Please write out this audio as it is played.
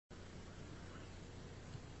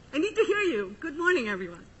Great to hear you. Good morning,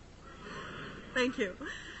 everyone. Thank you.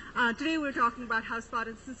 Today we're talking about how Spot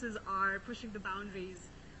instances are pushing the boundaries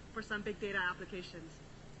for some big data applications.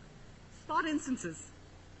 Spot instances.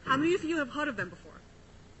 How many of you have heard of them before?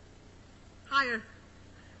 Higher.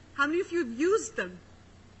 How many of you have used them?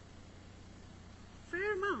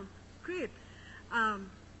 Fair amount. Great.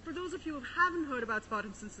 For those of you who haven't heard about Spot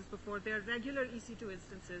instances before, they're regular EC2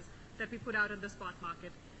 instances that we put out in the Spot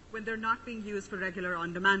market when they're not being used for regular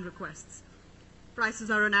on-demand requests.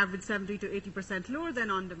 Prices are on average 70 to 80% lower than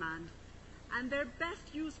on-demand, and they're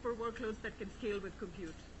best used for workloads that can scale with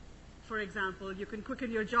compute. For example, you can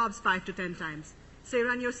quicken your jobs 5 to 10 times. Say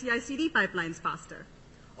run your CI/CD pipelines faster.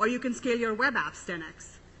 Or you can scale your web apps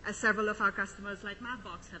 10x, as several of our customers like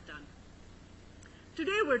Mapbox have done.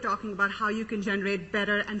 Today we're talking about how you can generate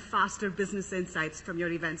better and faster business insights from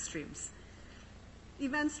your event streams.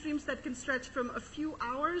 Event streams that can stretch from a few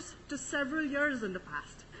hours to several years in the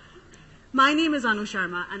past. My name is Anu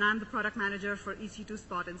Sharma, and I'm the product manager for EC2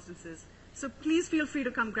 Spot instances. So please feel free to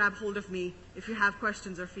come grab hold of me if you have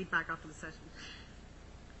questions or feedback after the session.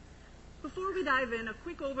 Before we dive in, a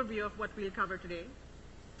quick overview of what we'll cover today.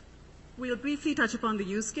 We'll briefly touch upon the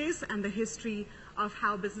use case and the history of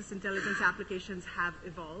how business intelligence applications have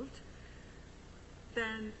evolved.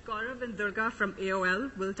 Then Gaurav and Durga from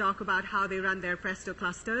AOL will talk about how they run their Presto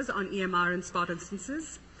clusters on EMR and Spot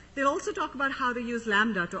instances. They'll also talk about how they use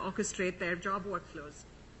Lambda to orchestrate their job workflows.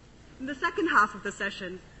 In the second half of the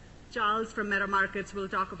session, Charles from Meta Markets will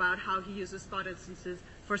talk about how he uses Spot instances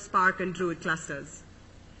for Spark and Druid clusters.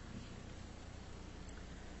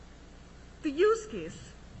 The use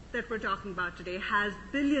case that we're talking about today has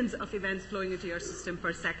billions of events flowing into your system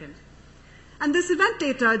per second. And this event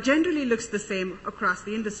data generally looks the same across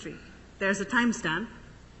the industry. There's a timestamp.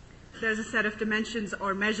 There's a set of dimensions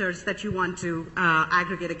or measures that you want to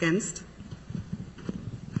aggregate against.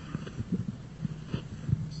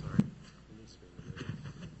 Sorry.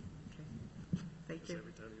 Okay. Thank you.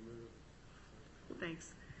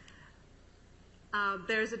 Thanks.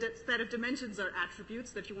 There's a set of dimensions or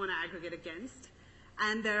attributes that you want to aggregate against.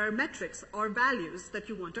 And there are metrics or values that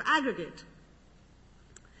you want to aggregate.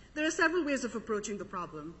 There are several ways of approaching the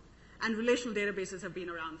problem, and relational databases have been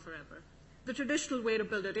around forever. The traditional way to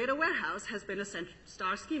build a data warehouse has been a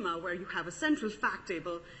star schema where you have a central fact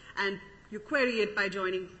table and you query it by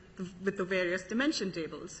joining with the various dimension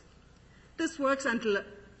tables. This works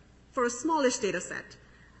for a smallish data set,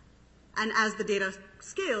 and as the data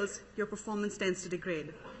scales, your performance tends to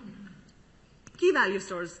degrade. Key value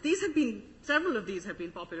stores, several of these have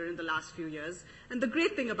been popular in the last few years, and the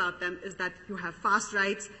great thing about them is that you have fast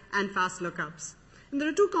writes and fast lookups. And there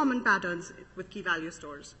are two common patterns with key value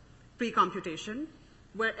stores. Pre-computation,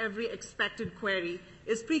 where every expected query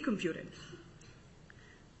is pre-computed.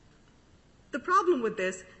 The problem with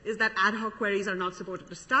this is that ad hoc queries are not supported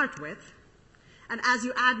to start with, and as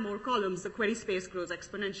you add more columns, the query space grows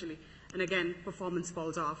exponentially, and again, performance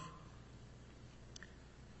falls off.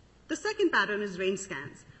 The second pattern is range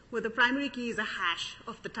scans, where the primary key is a hash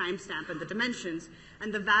of the timestamp and the dimensions,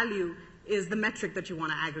 and the value is the metric that you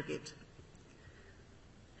want to aggregate.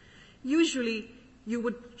 Usually, you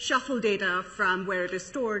would shuffle data from where it is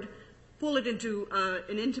stored, pull it into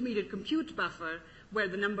an intermediate compute buffer where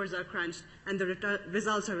the numbers are crunched and the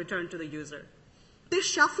results are returned to the user. This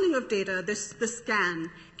shuffling of data, this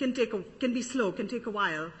scan, can be slow, can take a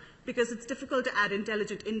while, because it's difficult to add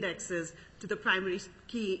intelligent indexes to the primary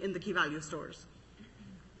key in the key value stores.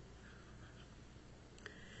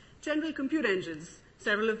 General compute engines.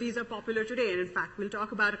 Several of these are popular today, and in fact, we'll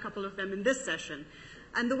talk about a couple of them in this session.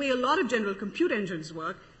 And the way a lot of general compute engines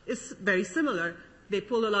work is very similar. They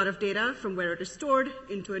pull a lot of data from where it is stored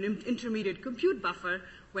into an intermediate compute buffer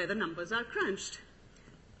where the numbers are crunched.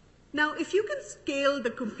 Now, if you can scale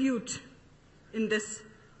the compute in this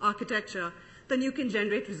architecture, then you can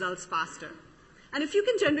generate results faster. And if you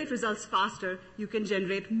can generate results faster, you can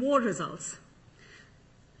generate more results.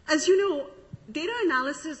 As you know, data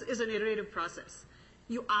analysis is an iterative process.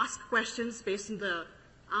 You ask questions based on the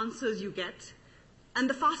answers you get, and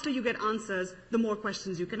the faster you get answers, the more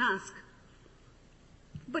questions you can ask.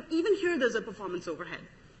 But even here, there's a performance overhead.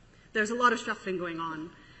 There's a lot of shuffling going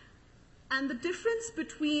on. And the difference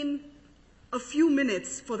between a few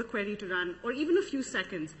minutes for the query to run, or even a few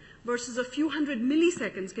seconds, versus a few hundred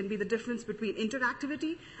milliseconds can be the difference between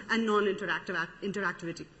interactivity and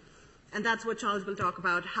interactivity. And that's what Charles will talk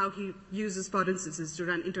about, how he uses Spot instances to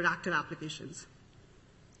run interactive applications.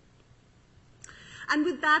 And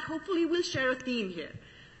with that, hopefully we'll share a theme here.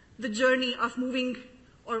 The journey of moving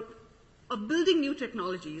or of building new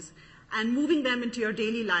technologies and moving them into your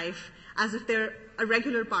daily life as if they're a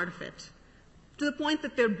regular part of it. to the point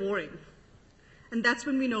that they're boring. And that's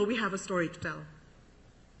when we know we have a story to tell.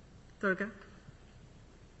 Durga?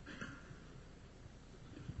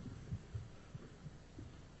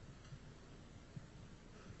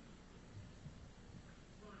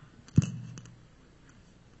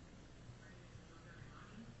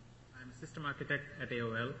 I'm a system architect at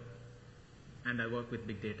AOL, and I work with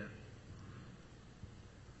big data.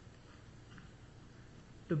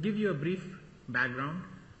 To give you a brief background,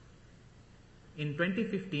 in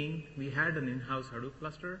 2015, we had an in-house Hadoop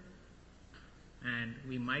cluster, and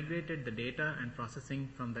we migrated the data and processing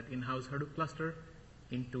from that in-house Hadoop cluster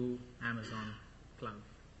into Amazon Cloud.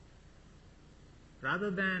 Rather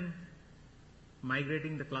than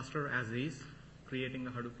migrating the cluster as is, creating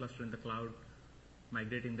a Hadoop cluster in the cloud,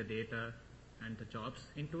 migrating the data and the jobs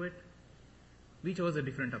into it, we chose a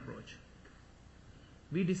different approach.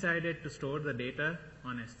 We decided to store the data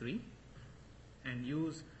on S3 and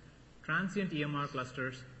use transient EMR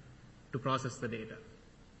clusters to process the data.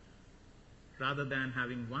 Rather than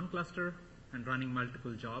having one cluster and running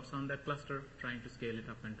multiple jobs on that cluster, trying to scale it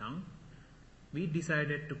up and down, we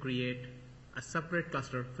decided to create a separate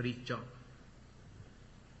cluster for each job.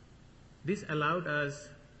 This allowed us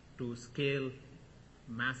to scale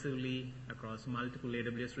massively across multiple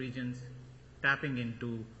AWS regions, tapping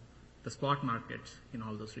into the spot markets in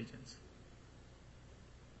all those regions.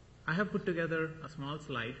 I have put together a small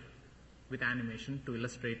slide with animation to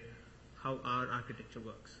illustrate how our architecture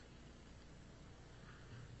works.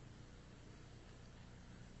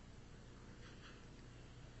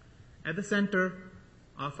 At the center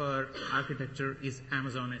of our architecture is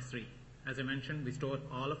Amazon S3. As I mentioned, we store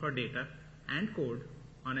all of our data and code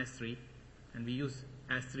on S3, and we use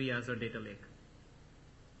S3 as our data lake.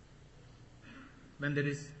 When there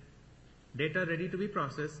is data ready to be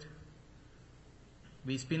processed,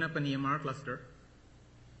 we spin up an EMR cluster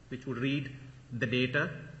which would read the data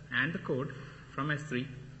and the code from S3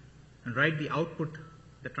 and write the output,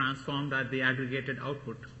 the transformed or the aggregated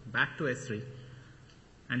output back to S3,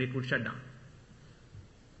 and it would shut down.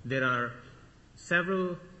 There are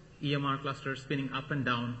several EMR clusters spinning up and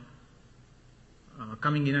down,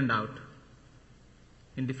 coming in and out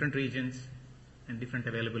in different regions and different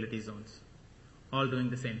availability zones, all doing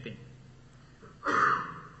the same thing.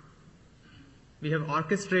 We have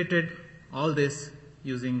orchestrated all this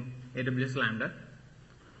using AWS Lambda,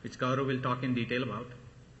 which Gaurav will talk in detail about.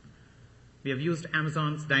 We have used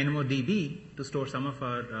Amazon's DynamoDB to store some of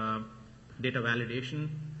our data validation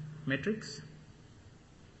metrics.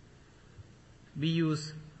 We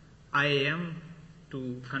use IAM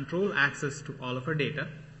to control access to all of our data,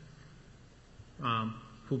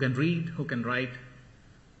 who can read, who can write,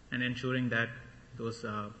 and ensuring that those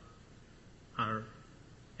are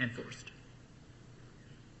enforced.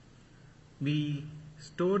 We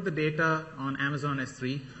stored the data on Amazon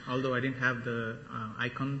S3, although I didn't have the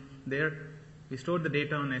icon there. We stored the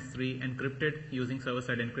data on S3 encrypted using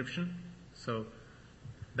server-side encryption. So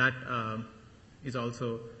that is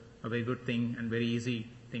also a very good thing and very easy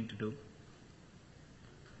thing to do.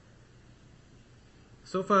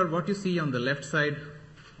 So far, what you see on the left side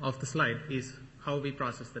of the slide is how we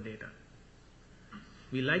process the data.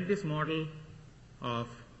 We like this model of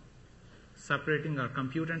separating our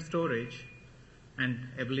compute and storage and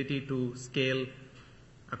ability to scale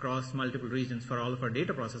across multiple regions for all of our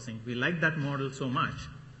data processing. We like that model so much,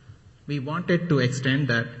 we wanted to extend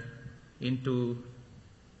that into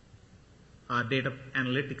our data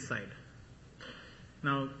analytics side.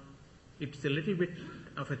 Now, it's a little bit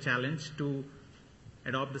of a challenge to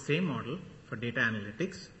adopt the same model for data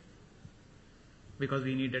analytics because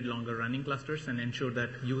we needed longer running clusters and ensure that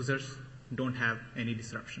users don't have any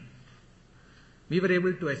disruption. We were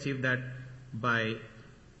able to achieve that by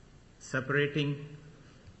separating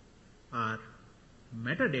our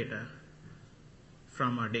metadata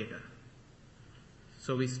from our data.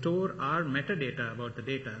 So we store our metadata about the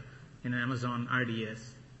data in Amazon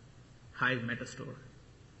RDS Hive Metastore.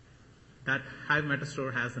 That Hive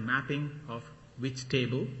Metastore has a mapping of which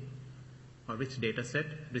table or which data set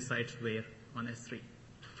resides where on S3.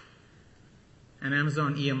 An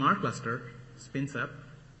Amazon EMR cluster spins up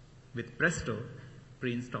with Presto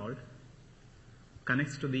pre-installed,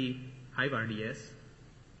 connects to the Hive RDS,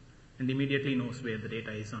 and immediately knows where the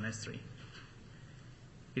data is on S3.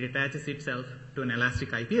 It attaches itself to an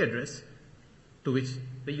elastic IP address to which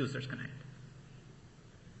the users connect.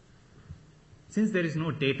 Since there is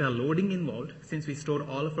no data loading involved, since we store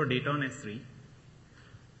all of our data on S3,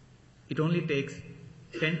 it only takes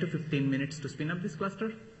 10 to 15 minutes to spin up this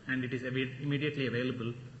cluster, and it is immediately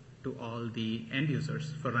available to all the end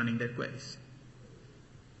users for running their queries.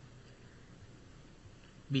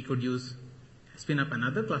 We could use spin up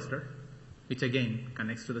another cluster, which again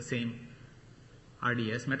connects to the same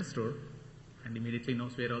RDS Metastore and immediately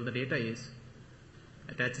knows where all the data is,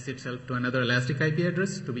 attaches itself to another elastic IP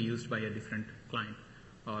address to be used by a different client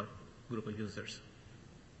or group of users.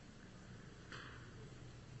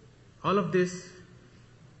 All of this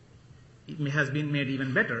has been made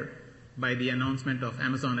even better by the announcement of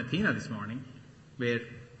Amazon Athena this morning, where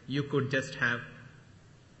you could just have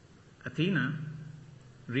Athena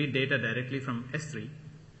read data directly from S3,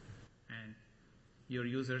 and your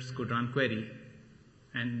users could run query,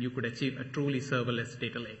 and you could achieve a truly serverless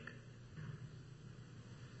data lake.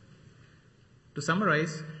 To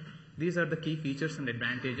summarize, these are the key features and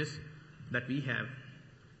advantages that we have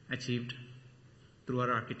achieved through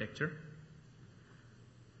our architecture.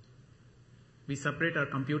 We separate our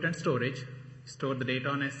compute and storage, store the data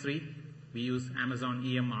on S3. We use Amazon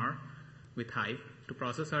EMR with Hive to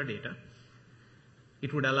process our data.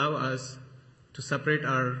 It would allow us to separate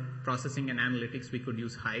our processing and analytics. We could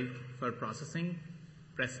use Hive for processing,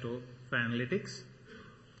 Presto for analytics.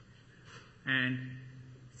 And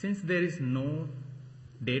since there is no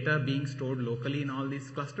data being stored locally in all these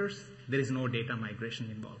clusters, there is no data migration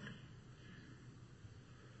involved.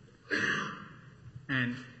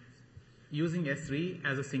 And using S3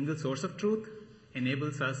 as a single source of truth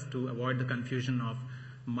enables us to avoid the confusion of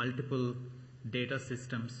multiple data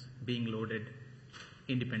systems being loaded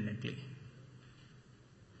independently.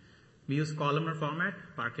 We use columnar format,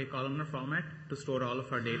 Parquet columnar format, to store all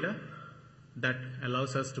of our data. That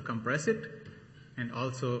allows us to compress it and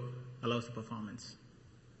also allows performance.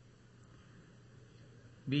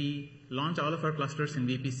 We launch all of our clusters in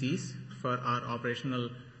VPCs for our operational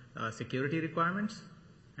security requirements,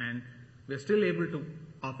 and we're still able to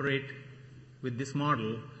operate with this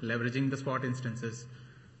model, leveraging the Spot instances,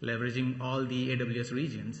 leveraging all the AWS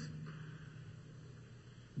regions,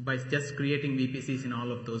 by just creating VPCs in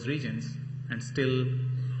all of those regions and still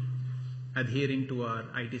adhering to our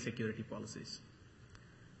IT security policies.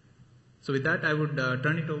 So with that, I would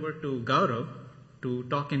turn it over to Gaurav to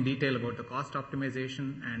talk in detail about the cost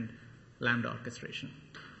optimization and Lambda orchestration.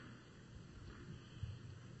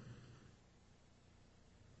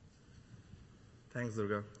 Thanks,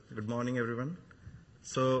 Durga. Good morning, everyone.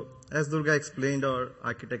 So as Durga explained our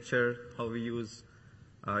architecture, how we use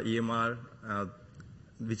EMR,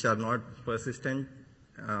 which are not persistent,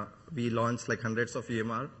 we launched like hundreds of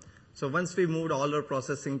EMR. So once we moved all our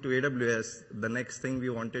processing to AWS, the next thing we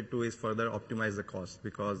wanted to is further optimize the cost,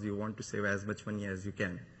 because you want to save as much money as you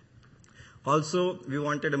can. Also, we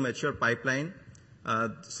wanted a mature pipeline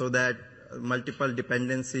so that multiple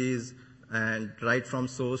dependencies and right from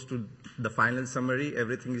source to the final summary,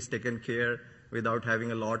 everything is taken care without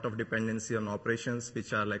having a lot of dependency on operations,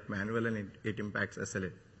 which are like manual, and it impacts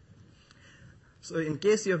SLA. So in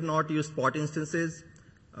case you have not used Spot instances,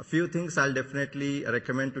 a few things I'll definitely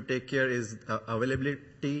recommend to take care is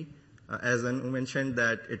availability. As Anu mentioned,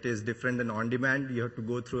 that it is different than on-demand. You have to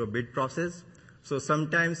go through a bid process. So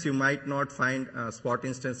sometimes you might not find Spot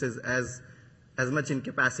instances as much in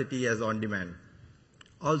capacity as on-demand.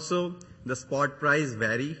 Also, the Spot price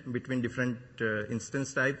vary between different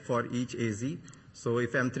instance type for each AZ. So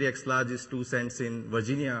if M3X large is 2 cents in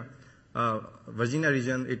Virginia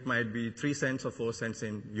region, it might be 3 cents or 4 cents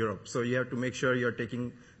in Europe. So you have to make sure you're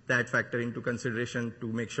taking that factor into consideration to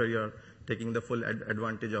make sure you're taking the full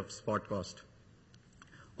advantage of Spot cost.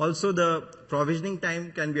 Also, the provisioning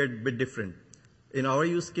time can be a bit different. In our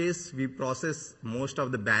use case, we process most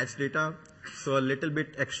of the batch data, so a little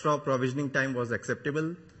bit extra provisioning time was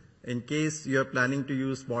acceptable. In case you're planning to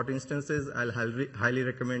use Spot instances, I'll highly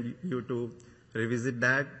recommend you to revisit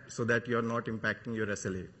that so that you're not impacting your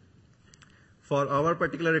SLA. For our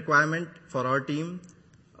particular requirement, for our team,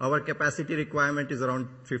 our capacity requirement is around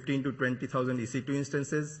 15 to 20,000 EC2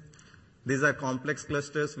 instances. These are complex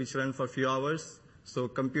clusters which run for a few hours, so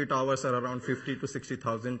compute hours are around 50 to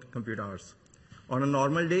 60,000 compute hours. On a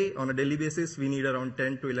normal day, on a daily basis, we need around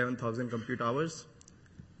 10 to 11,000 compute hours.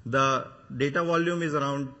 The data volume is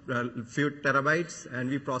around a few terabytes, and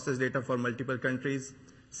we process data for multiple countries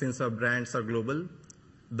since our brands are global.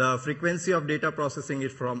 The frequency of data processing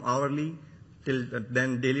is from hourly till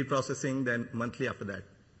then daily processing, then monthly after that.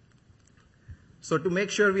 So to make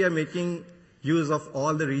sure we are making use of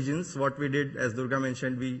all the regions, what we did, as Durga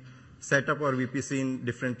mentioned, we set up our VPC in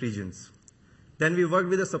different regions. Then we worked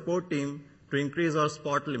with the support team to increase our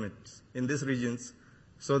Spot limits in these regions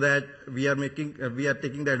so that we are taking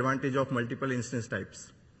the advantage of multiple instance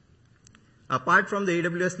types. Apart from the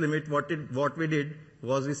AWS limit, what we did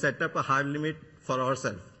was we set up a hard limit for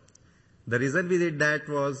ourselves. The reason we did that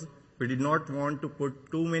was we did not want to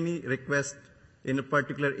put too many requests in a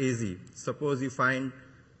particular AZ. Suppose you find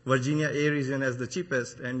Virginia A region as the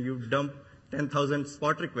cheapest and you dump 10,000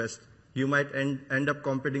 spot requests, you might end up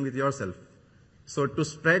competing with yourself. So to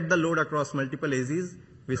spread the load across multiple AZs,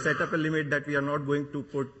 we set up a limit that we are not going to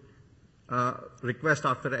put request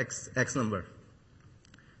after X number.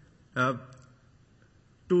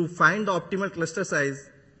 To find the optimal cluster size,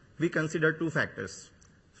 we consider two factors.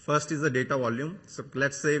 First is the data volume. So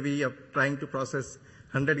let's say we are trying to process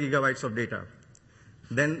 100 gigabytes of data.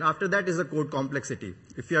 Then after that is the code complexity.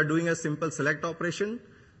 If you are doing a simple select operation,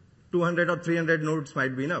 200 or 300 nodes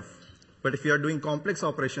might be enough. But if you are doing complex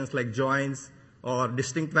operations like joins or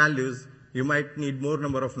distinct values, you might need more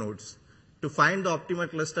number of nodes. To find the optimal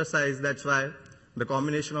cluster size, that's why the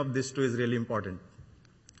combination of these two is really important.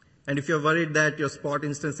 And if you're worried that your spot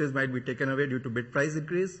instances might be taken away due to bit price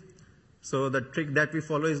increase, so the trick that we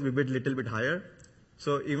follow is we bid little bit higher.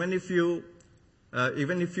 So even if you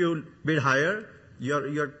bid higher,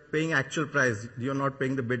 you're paying actual price. You're not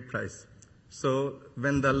paying the bid price. So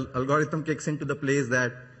when the algorithm kicks into the place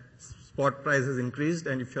that spot price is increased,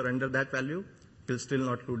 and if you're under that value, you'll still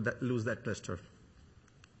not lose that cluster.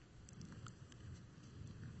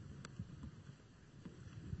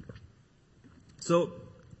 So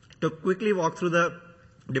to quickly walk through the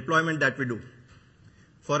deployment that we do.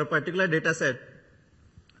 For a particular data set,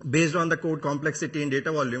 based on the code complexity and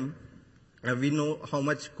data volume, we know how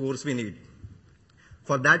much cores we need.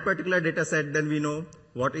 For that particular data set, then we know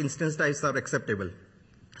what instance types are acceptable.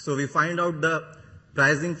 So we find out the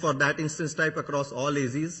pricing for that instance type across all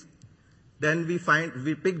AZs. Then we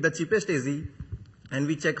pick the cheapest AZ, and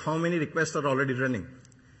we check how many requests are already running.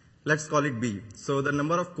 Let's call it B. So the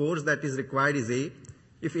number of cores that is required is A.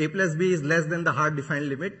 If A plus B is less than the hard defined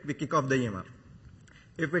limit, we kick off the EMR.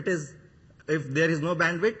 If there is no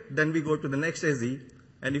bandwidth, then we go to the next AZ,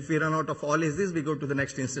 and if we run out of all AZs, we go to the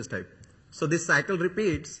next instance type. So this cycle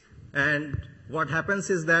repeats, and what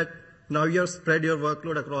happens is that now you have spread your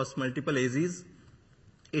workload across multiple AZs.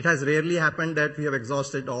 It has rarely happened that we have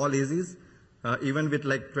exhausted all AZs, even with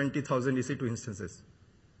like 20,000 EC2 instances.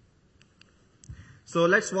 So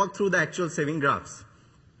let's walk through the actual saving graphs.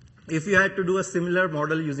 If you had to do a similar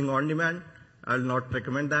model using on-demand, I'll not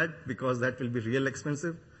recommend that because that will be real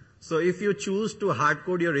expensive. So if you choose to hard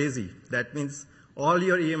code your AZ, that means all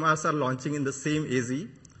your EMRs are launching in the same AZ,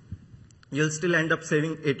 you'll still end up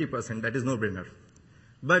saving 80%. That is no brainer.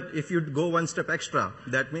 But if you go one step extra,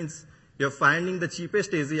 that means you're finding the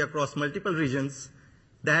cheapest AZ across multiple regions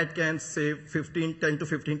that can save 10 to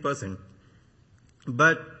 15%.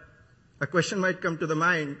 But a question might come to the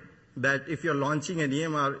mind that if you're launching an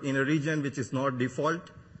EMR in a region which is not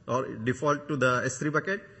default or default to the S3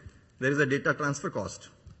 bucket, there is a data transfer cost.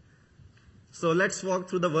 So let's walk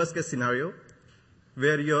through the worst case scenario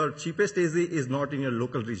where your cheapest AZ is not in your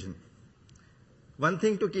local region. One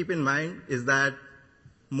thing to keep in mind is that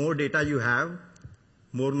more data you have,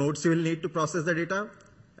 more nodes you will need to process the data,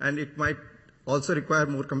 and it might also require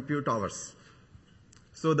more compute hours.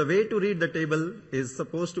 So the way to read the table is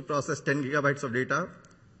supposed to process 10 gigabytes of data,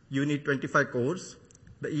 you need 25 cores.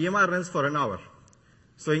 The EMR runs for an hour.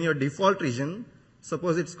 So in your default region,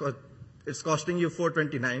 suppose it's costing you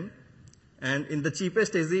 $429, and in the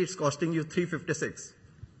cheapest AZ, it's costing you $356.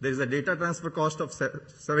 There is a data transfer cost of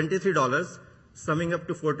 $73, summing up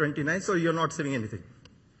to $429, so you're not saving anything.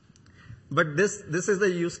 But this is the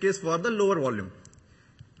use case for the lower volume.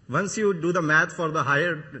 Once you do the math for the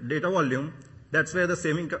higher data volume, that's where the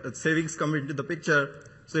savings come into the picture.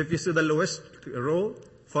 So if you see the lowest row,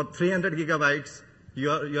 for 300 gigabytes,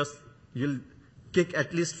 you'll kick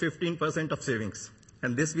at least 15% of savings.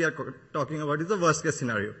 And this we are talking about is the worst case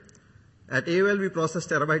scenario. At AOL, we process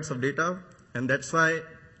terabytes of data, and that's why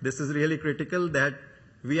this is really critical that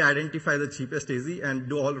we identify the cheapest AZ and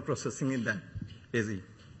do all the processing in that AZ.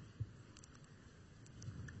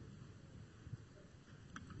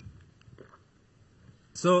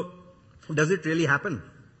 So does it really happen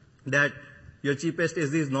that your cheapest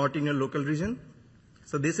AZ is not in your local region?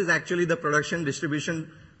 So this is actually the production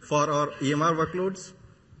distribution for our EMR workloads.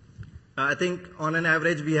 I think on an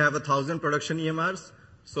average we have 1,000 production EMRs.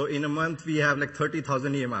 So in a month we have like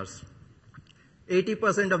 30,000 EMRs.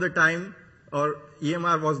 80% of the time our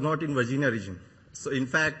EMR was not in Virginia region. So in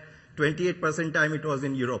fact, 28% time it was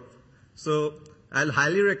in Europe. So I'll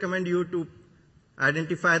highly recommend you to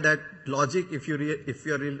identify that logic if you're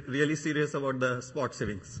really serious about the spot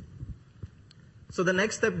savings. So the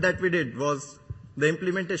next step that we did was the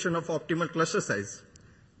implementation of optimal cluster size.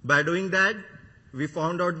 By doing that, we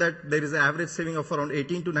found out that there is an average saving of around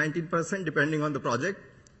 18 to 19% depending on the project.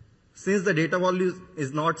 Since the data volume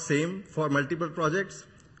is not same for multiple projects,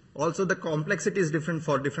 also the complexity is different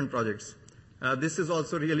for different projects. this is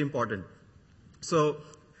also really important. So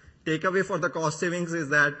takeaway for the cost savings is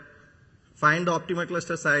that find the optimal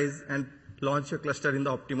cluster size and launch your cluster in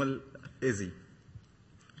the optimal AZ.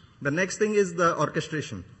 The next thing is the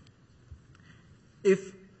orchestration.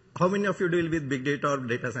 How many of you deal with big data or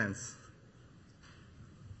data science?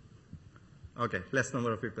 Okay, less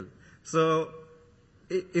number of people. So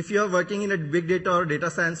if you are working in a big data or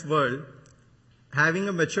data science world, having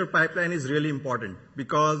a mature pipeline is really important,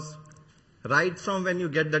 because right from when you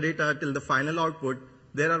get the data till the final output,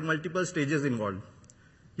 there are multiple stages involved.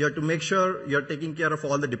 You have to make sure you're taking care of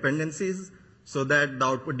all the dependencies so that the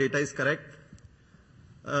output data is correct.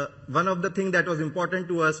 One of the things that was important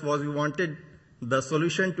to us was we wanted the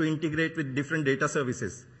solution to integrate with different data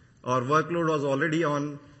services. Our workload was already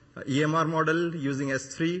on EMR model using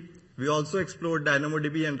S3. We also explored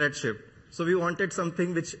DynamoDB and Redshift. So we wanted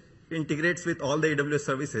something which integrates with all the AWS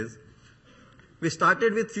services. We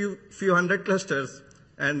started with few hundred clusters,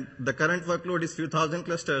 and the current workload is few thousand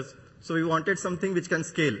clusters. So we wanted something which can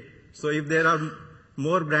scale. So if there are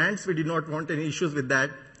more brands, we did not want any issues with that.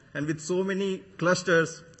 And with so many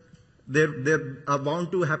clusters, there are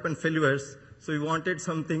bound to happen failures. So we wanted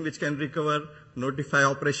something which can recover, notify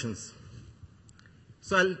operations.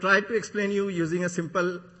 So I'll try to explain you using a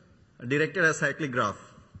simple directed acyclic graph.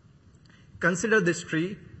 Consider this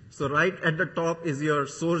tree. So right at the top is your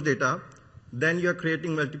source data. Then you're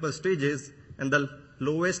creating multiple stages, and the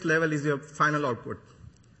lowest level is your final output.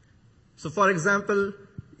 So for example,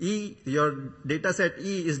 your data set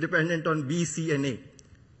E is dependent on B, C, and A.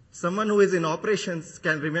 Someone who is in operations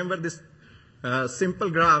can remember this simple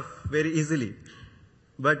graph very easily.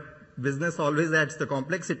 But business always adds the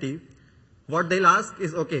complexity. What they'll ask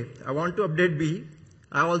is, okay, I want to update B.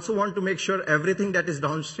 I also want to make sure everything that is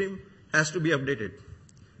downstream has to be updated.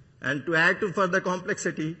 And to add to further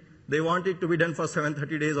complexity, they want it to be done for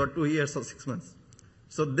 730 days or 2 years or 6 months.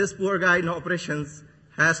 So this poor guy in operations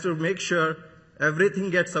has to make sure everything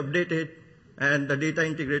gets updated and the data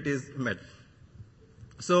integrity is met.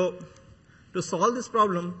 So to solve this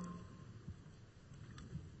problem,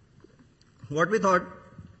 what we thought,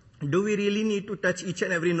 do we really need to touch each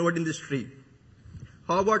and every node in this tree?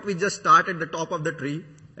 How about we just start at the top of the tree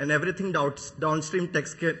and everything downstream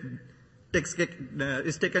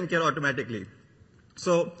is taken care automatically?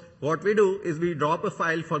 So what we do is we drop a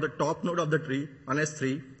file for the top node of the tree on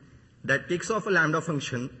S3 that kicks off a Lambda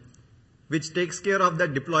function, which takes care of the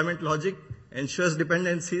deployment logic, ensures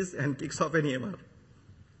dependencies, and kicks off an EMR.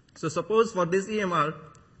 So suppose for this EMR,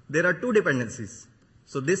 there are 2 dependencies.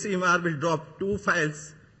 So this EMR will drop 2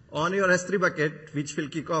 files on your S3 bucket, which will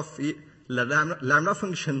kick off Lambda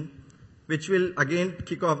function, which will again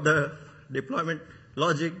kick off the deployment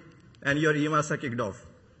logic, and your EMRs are kicked off.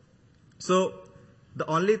 So the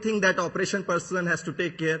only thing that operation person has to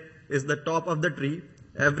take care is the top of the tree.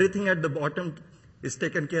 Everything at the bottom is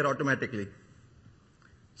taken care automatically.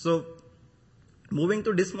 So moving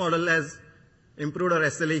to this model has improved our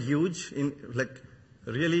SLA huge,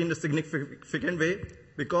 really in a significant way,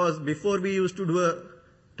 because before we used to do a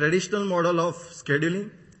traditional model of scheduling.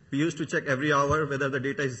 We used to check every hour whether the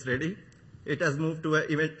data is ready. It has moved to an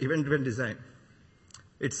event-driven design.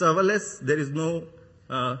 It's serverless. There is no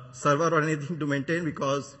server or anything to maintain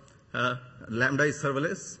because Lambda is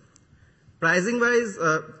serverless. Pricing-wise,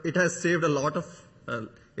 it has saved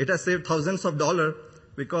it has saved thousands of dollars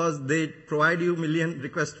because they provide you million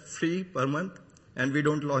requests free per month, and we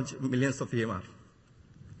don't launch millions of EMR.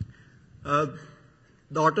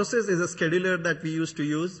 The Autosys is a scheduler that we used to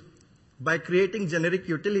use. By creating generic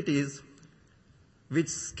utilities which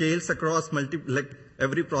scales across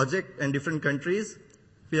every project and different countries,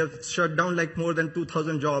 we have shut down more than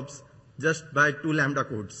 2,000 jobs just by 2 Lambda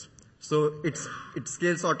codes. So it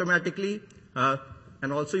scales automatically,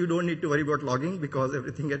 and also you don't need to worry about logging because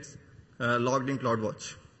everything gets logged in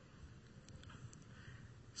CloudWatch.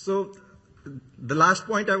 So the last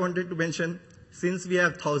point I wanted to mention, since we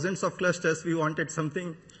have thousands of clusters, we wanted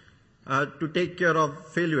something to take care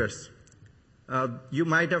of failures. You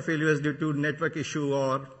might have failures due to network issue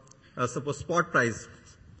or suppose spot price.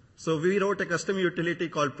 So we wrote a custom utility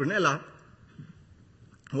called Prunella.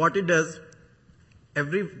 What it does,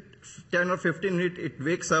 every 10 or 15 minutes it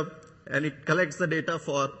wakes up and it collects the data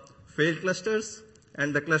for failed clusters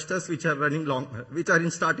and the clusters which are running which are in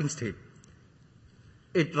starting state.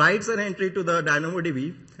 It writes an entry to the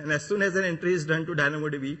DynamoDB, and as soon as an entry is done to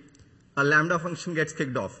DynamoDB, a Lambda function gets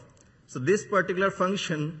kicked off. So this particular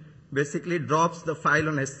function basically drops the file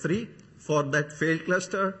on S3 for that failed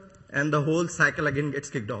cluster, and the whole cycle again gets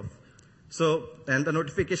kicked off. So, and the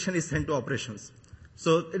notification is sent to operations.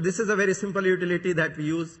 So this is a very simple utility that we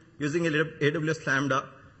use using AWS Lambda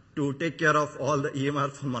to take care of all the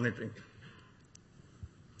EMR for monitoring.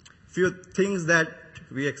 Few things that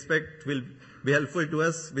we expect will be helpful to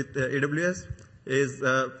us with AWS is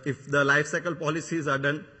if the lifecycle policies are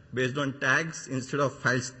done based on tags instead of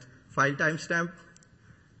file timestamp.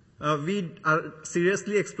 We are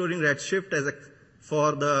seriously exploring Redshift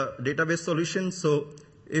for the database solution. So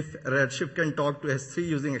if Redshift can talk to S3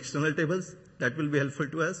 using external tables, that will be helpful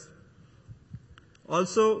to us.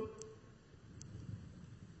 Also,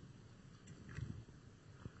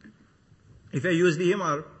 if I use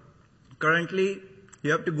EMR, currently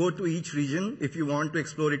you have to go to each region if you want to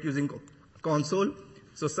explore it using console.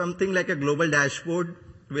 So something like a global dashboard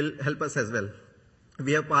will help us as well.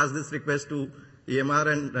 We have passed this request to EMR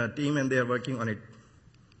and team, and they are working on it.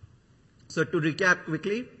 So to recap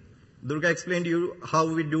quickly, Durga explained to you how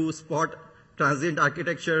we do spot transient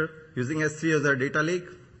architecture using S3 as our data lake,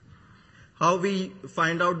 how we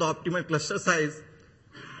find out the optimal cluster size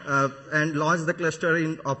and launch the cluster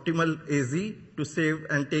in optimal AZ to save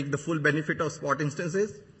and take the full benefit of Spot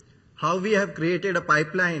instances, how we have created a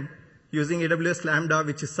pipeline using AWS Lambda,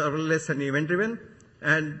 which is serverless and event-driven,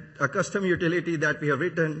 and a custom utility that we have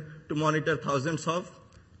written to monitor thousands of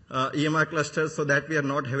EMR clusters so that we are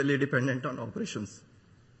not heavily dependent on operations.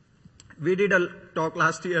 We did a talk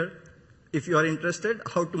last year, if you are interested,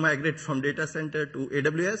 how to migrate from data center to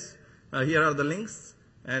AWS. Here are the links,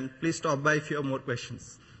 and please stop by if you have more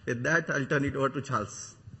questions. With that, I'll turn it over to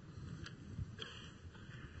Charles.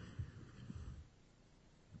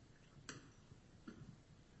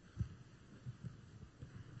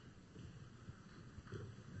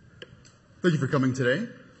 Thank you for coming today.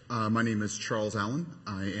 My name is Charles Allen.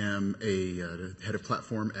 I am a head of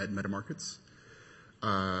platform at MetaMarkets.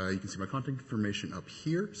 You can see my contact information up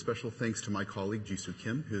here. Special thanks to my colleague, Jisoo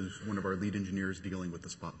Kim, who's one of our lead engineers dealing with the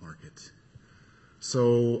spot market.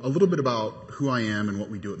 So a little bit about who I am and what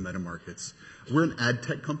we do at MetaMarkets. We're an ad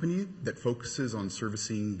tech company that focuses on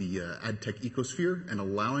servicing the ad tech ecosphere and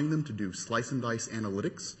allowing them to do slice and dice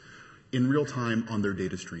analytics in real time on their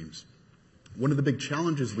data streams. One of the big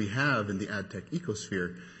challenges we have in the ad tech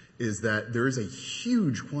ecosphere is that there is a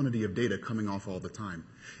huge quantity of data coming off all the time.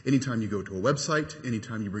 Anytime you go to a website,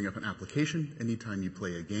 anytime you bring up an application, anytime you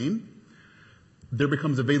play a game, there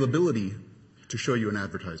becomes availability to show you an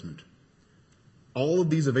advertisement. All of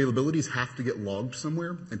these availabilities have to get logged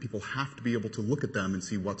somewhere, and people have to be able to look at them and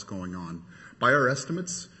see what's going on. By our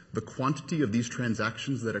estimates, the quantity of these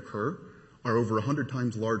transactions that occur are over 100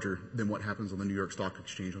 times larger than what happens on the New York Stock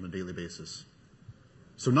Exchange on a daily basis.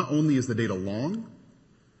 So not only is the data long,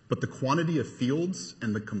 but the quantity of fields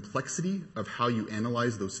and the complexity of how you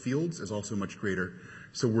analyze those fields is also much greater.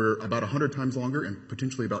 So we're about 100 times longer and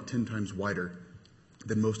potentially about 10 times wider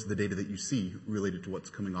than most of the data that you see related to what's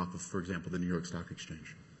coming off of, for example, the New York Stock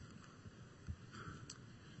Exchange.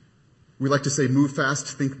 We like to say move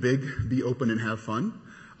fast, think big, be open, and have fun.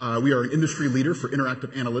 We are an industry leader for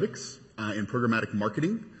interactive analytics in programmatic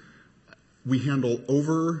marketing. We handle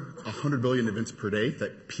over 100 billion events per day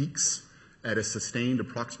that peaks at a sustained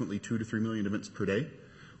approximately 2 to 3 million events per day.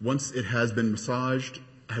 Once it has been massaged,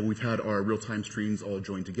 we've had our real-time streams all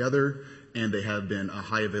joined together, and they have been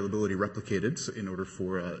high availability replicated so in order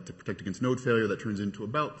to protect against node failure. That turns into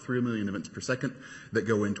about 3 million events per second that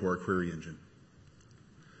go into our query engine.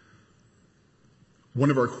 One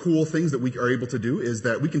of our cool things that we are able to do is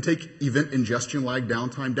that we can take event ingestion lag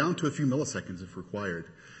downtime down to a few milliseconds if required.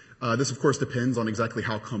 This, of course, depends on exactly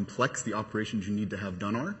how complex the operations you need to have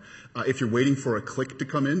done are. If you're waiting for a click to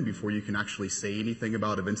come in before you can actually say anything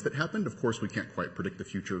about events that happened, of course, we can't quite predict the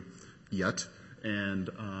future yet and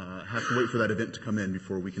have to wait for that event to come in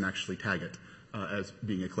before we can actually tag it as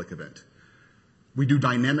being a click event. We do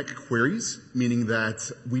dynamic queries, meaning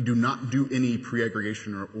that we do not do any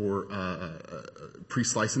pre-aggregation or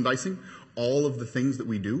pre-slice and dicing. All of the things that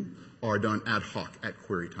we do are done ad hoc at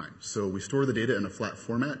query time. So we store the data in a flat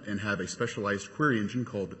format and have a specialized query engine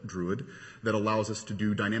called Druid that allows us to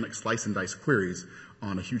do dynamic slice and dice queries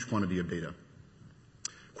on a huge quantity of data.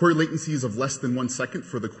 Query latencies of less than 1 second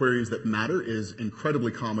for the queries that matter is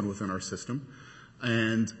incredibly common within our system.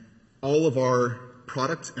 And all of our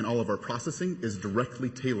product and all of our processing is directly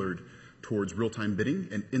tailored towards real-time bidding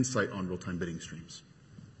and insight on real-time bidding streams.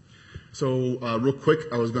 So real quick,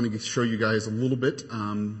 I was going to show you guys a little bit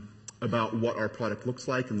about what our product looks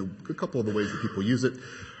like and a couple of the ways that people use it.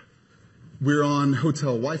 We're on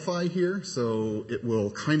hotel Wi-Fi here, so it will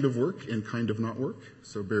kind of work and kind of not work.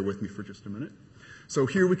 So bear with me for just a minute. So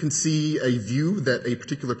here we can see a view that a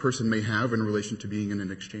particular person may have in relation to being in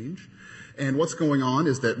an exchange. And what's going on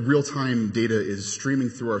is that real-time data is streaming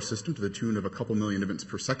through our system to the tune of a couple million events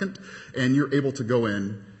per second, and you're able to go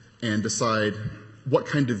in and decide what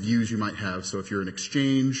kind of views you might have. So if you're an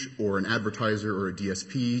exchange or an advertiser or a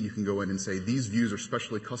DSP, you can go in and say, these views are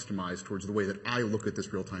specially customized towards the way that I look at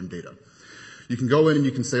this real-time data. You can go in and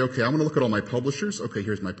you can say, okay, I want to look at all my publishers. Okay,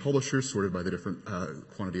 here's my publishers sorted by the different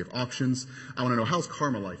quantity of auctions. I want to know, how's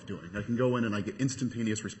Karma Life doing? I can go in and I get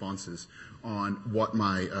instantaneous responses on what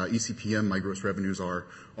my ECPM, my gross revenues are,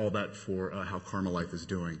 all that for how Karma Life is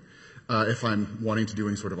doing. If I'm wanting to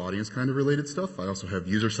doing sort of audience kind of related stuff, I also have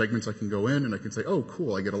user segments I can go in and I can say, oh,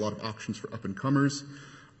 cool, I get a lot of auctions for up-and-comers.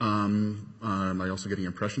 Am I also getting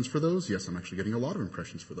impressions for those? Yes, I'm actually getting a lot of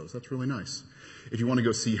impressions for those. That's really nice. If you want to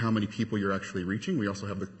go see how many people you're actually reaching, we also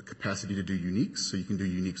have the capacity to do uniques. So you can do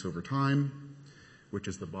uniques over time, which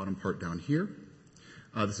is the bottom part down here.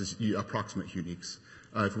 This is approximate uniques.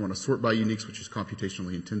 If you want to sort by uniques, which is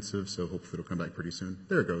computationally intensive, so hopefully it'll come back pretty soon.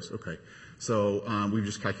 There it goes. Okay. So we've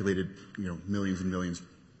just calculated, millions and millions,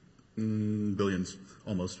 billions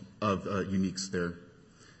almost of uniques there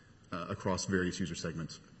across various user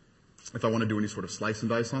segments. If I want to do any sort of slice and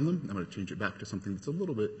dice on them, I'm going to change it back to something that's a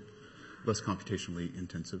little bit less computationally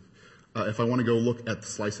intensive. If I want to go look at the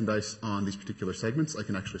slice and dice on these particular segments, I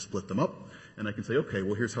can actually split them up, and I can say, okay,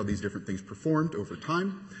 well, here's how these different things performed over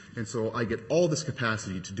time. And so I get all this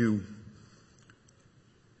capacity to do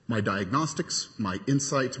my diagnostics, my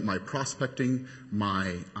insight, my prospecting,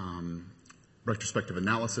 my retrospective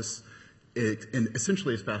analysis, and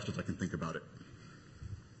essentially as fast as I can think about it.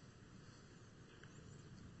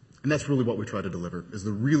 And that's really what we try to deliver, is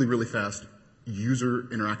the really, really fast user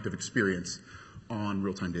interactive experience on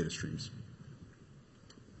real-time data streams.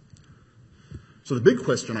 So the big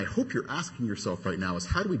question I hope you're asking yourself right now is,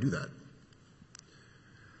 how do we do that?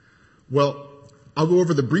 Well, I'll go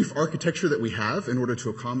over the brief architecture that we have in order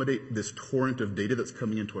to accommodate this torrent of data that's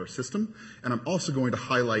coming into our system. And I'm also going to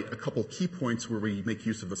highlight a couple key points where we make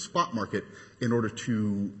use of the spot market in order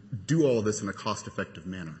to do all of this in a cost-effective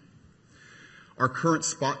manner. Our current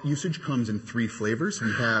spot usage comes in 3 flavors.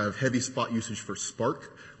 We have heavy spot usage for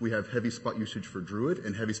Spark, we have heavy spot usage for Druid,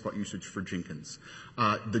 and heavy spot usage for Jenkins.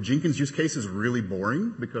 The Jenkins use case is really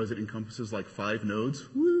boring because it encompasses like 5 nodes.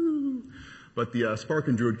 Woo! But the Spark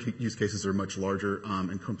and Druid use cases are much larger,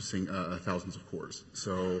 encompassing thousands of cores.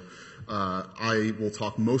 So I will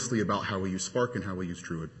talk mostly about how we use Spark and how we use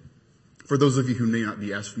Druid. For those of you who may not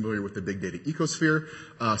be as familiar with the big data ecosphere,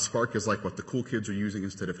 Spark is like what the cool kids are using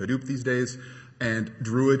instead of Hadoop these days, and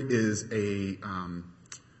Druid is a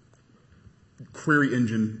query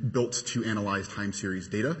engine built to analyze time series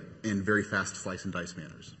data in very fast slice and dice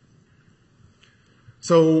manners.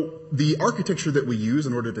 So the architecture that we use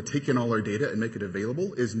in order to take in all our data and make it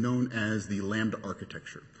available is known as the Lambda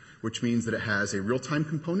architecture, which means that it has a real-time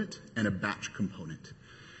component and a batch component.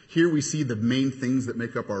 Here we see the main things that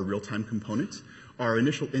make up our real-time component. Our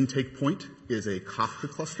initial intake point is a Kafka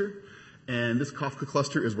cluster, and this Kafka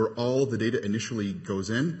cluster is where all the data initially goes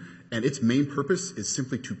in, and its main purpose is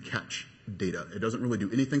simply to catch data. It doesn't really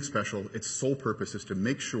do anything special. Its sole purpose is to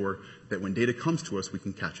make sure that when data comes to us, we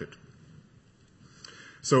can catch it.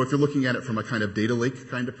 So if you're looking at it from a kind of data lake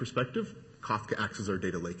kind of perspective, Kafka acts as our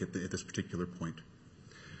data lake at this particular point.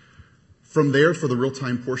 From there, for the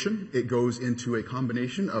real-time portion, it goes into a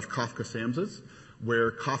combination of Kafka SAMZAs,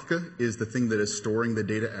 where Kafka is the thing that is storing the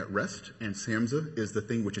data at rest, and SAMZA is the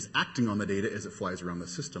thing which is acting on the data as it flies around the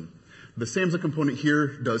system. The SAMZA component here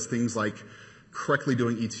does things like correctly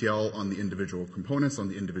doing ETL on the individual components, on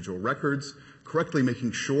the individual records, correctly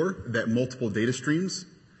making sure that multiple data streams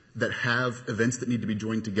that have events that need to be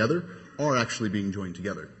joined together are actually being joined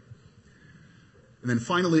together. And then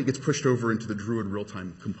finally, it gets pushed over into the Druid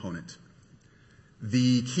real-time component.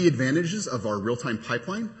 The key advantages of our real-time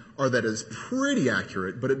pipeline are that it's pretty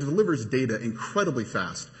accurate, but it delivers data incredibly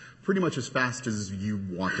fast, pretty much as fast as you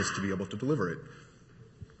want us to be able to deliver it.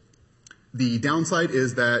 The downside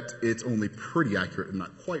is that it's only pretty accurate and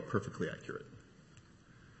not quite perfectly accurate.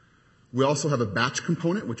 We also have a batch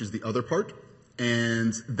component, which is the other part,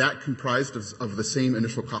 and that comprised of the same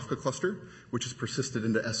initial Kafka cluster, which is persisted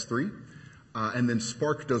into S3. And then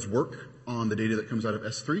Spark does work on the data that comes out of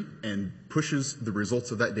S3 and pushes the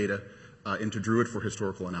results of that data into Druid for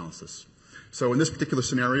historical analysis. So in this particular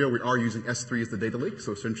scenario, we are using S3 as the data lake.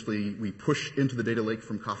 So essentially, we push into the data lake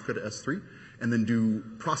from Kafka to S3 and then do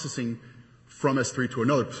processing from S3 to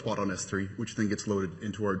another spot on S3, which then gets loaded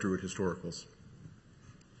into our Druid historicals.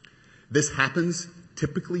 This happens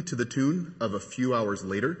typically to the tune of a few hours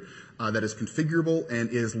later. That is configurable and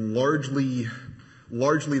is largely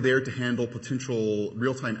there to handle potential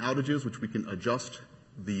real-time outages, which we can adjust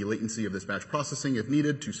the latency of this batch processing if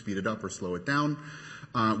needed to speed it up or slow it down.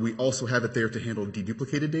 We also have it there to handle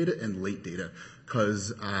deduplicated data and late data,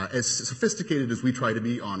 because as sophisticated as we try to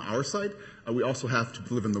be on our side, we also have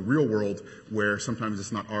to live in the real world where sometimes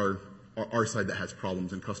it's not our side that has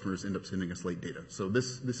problems and customers end up sending us late data. So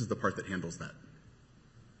this is the part that handles that.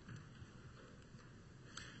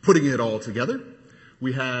 Putting it all together,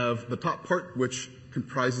 we have the top part, which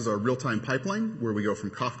comprises our real-time pipeline, where we go from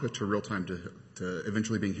Kafka to real-time to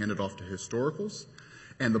eventually being handed off to historicals.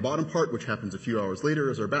 And the bottom part, which happens a few hours later,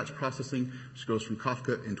 is our batch processing, which goes from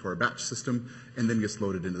Kafka into our batch system and then gets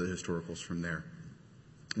loaded into the historicals from there.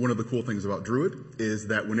 One of the cool things about Druid is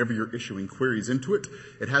that whenever you're issuing queries into it,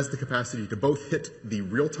 it has the capacity to both hit the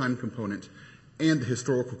real-time component and the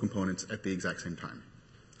historical components at the exact same time.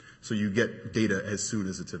 So you get data as soon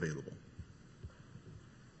as it's available.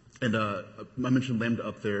 And I mentioned Lambda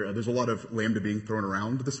up there. There's a lot of Lambda being thrown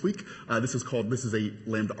around this week. This is a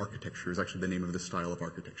Lambda architecture is actually the name of this style of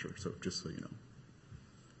architecture, so just so you know.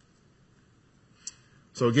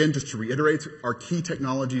 So again, just to reiterate, our key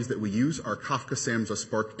technologies that we use are Kafka, Samza,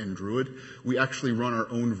 Spark, and Druid. We actually run our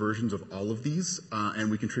own versions of all of these,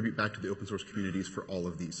 and we contribute back to the open source communities for all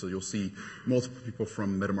of these. So you'll see multiple people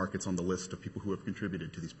from MetaMarkets on the list of people who have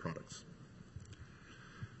contributed to these products.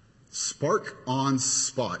 Spark on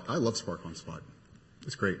Spot. I love Spark on Spot.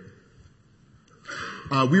 It's great.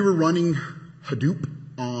 We were running Hadoop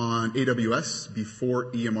on AWS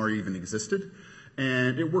before EMR even existed,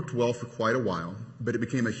 and it worked well for quite a while, but it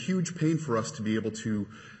became a huge pain for us to be able to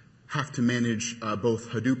have to manage both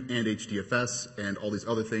Hadoop and HDFS and all these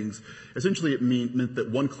other things. Essentially, it meant that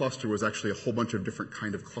one cluster was actually a whole bunch of different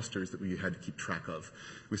kind of clusters that we had to keep track of.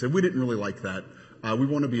 We said we didn't really like that. We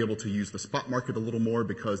want to be able to use the spot market a little more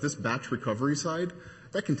because this batch recovery side,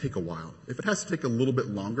 that can take a while. If it has to take a little bit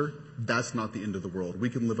longer, that's not the end of the world. We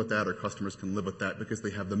can live with that. Our customers can live with that because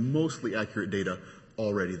they have the mostly accurate data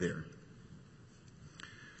already there.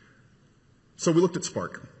 So we looked at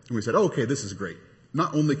Spark and we said, oh, okay, this is great.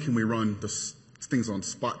 Not only can we run the things on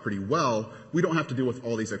Spot pretty well, we don't have to deal with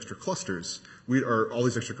all these extra clusters, all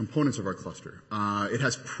these extra components of our cluster. It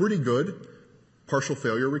has pretty good partial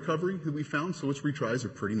failure recovery that we found, so its retries are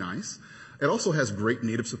pretty nice. It also has great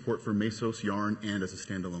native support for Mesos, Yarn, and as a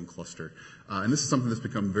standalone cluster. And this is something that's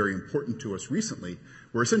become very important to us recently,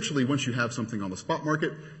 where essentially once you have something on the spot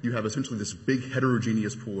market, you have essentially this big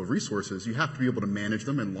heterogeneous pool of resources. You have to be able to manage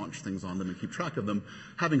them and launch things on them and keep track of them.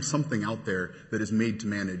 Having something out there that is made to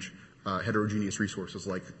manage heterogeneous resources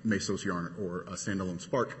like Mesos, Yarn, or a standalone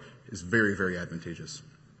Spark is very, very advantageous.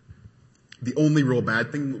 The only real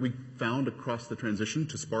bad thing that we found across the transition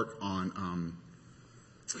to Spark on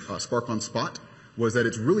Spot was that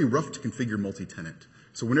it's really rough to configure multi-tenant.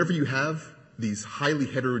 So whenever you have these highly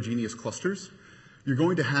heterogeneous clusters, you're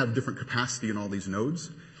going to have different capacity in all these nodes,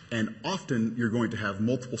 and often you're going to have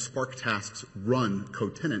multiple Spark tasks run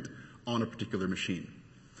co-tenant on a particular machine.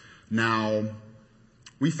 Now,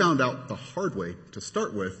 we found out the hard way to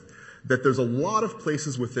start with that there's a lot of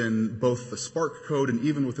places within both the Spark code and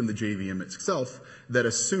even within the JVM itself that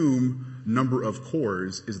assume number of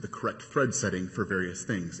cores is the correct thread setting for various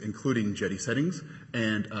things, including Jetty settings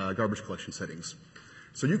and garbage collection settings.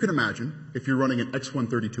 So you can imagine if you're running an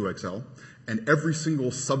X132XL and every single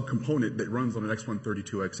subcomponent that runs on an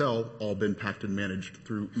X132XL, all been packed and managed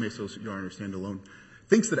through Mesos, Yarn, or standalone,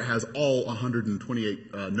 thinks that it has all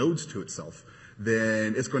 128 nodes to itself,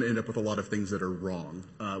 then it's going to end up with a lot of things that are wrong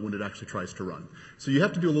when it actually tries to run. So you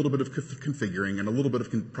have to do a little bit of configuring and a little bit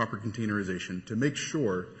of proper containerization to make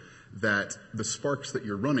sure that the Sparks that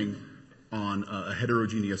you're running on a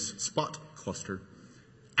heterogeneous Spot cluster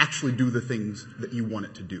actually do the things that you want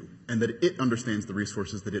it to do and that it understands the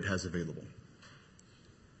resources that it has available.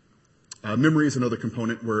 Memory is another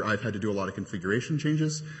component where I've had to do a lot of configuration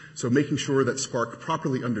changes. So making sure that Spark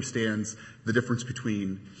properly understands the difference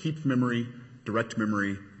between heap memory, direct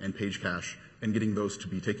memory, and page cache, and getting those to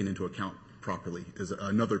be taken into account properly is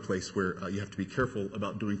another place where you have to be careful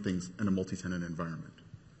about doing things in a multi-tenant environment.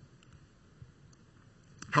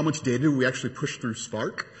 How much data do we actually push through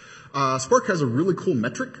Spark? Spark has a really cool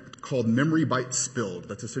metric called memory bytes spilled.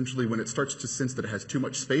 That's essentially when it starts to sense that it has too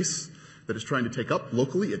much space that it's trying to take up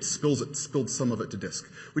locally, it spilled some of it to disk.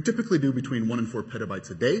 We typically do between 1 and 4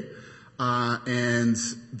 petabytes a day, and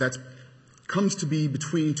that comes to be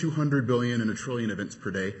between 200 billion and 1 trillion events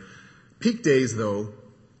per day. Peak days, though,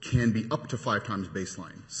 can be up to 5 times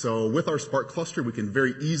baseline. So with our Spark cluster, we can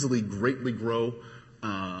very easily greatly grow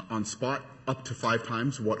on Spot up to 5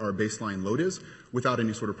 times what our baseline load is without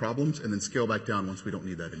any sort of problems, and then scale back down once we don't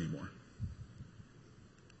need that anymore.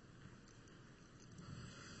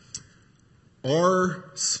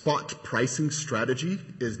 Our spot pricing strategy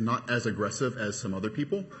is not as aggressive as some other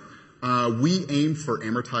people. We aim for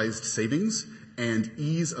amortized savings and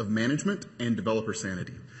ease of management and developer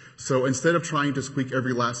sanity. So instead of trying to squeak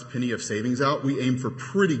every last penny of savings out, we aim for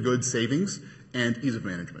pretty good savings and ease of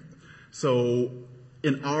management. So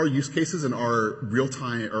in our use cases and our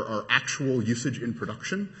real-time or our actual usage in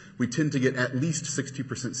production, we tend to get at least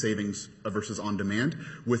 60% savings versus on demand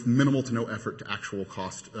with minimal to no effort to actual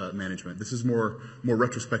cost management. This is more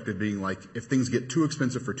retrospective, being like, if things get too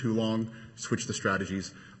expensive for too long, switch the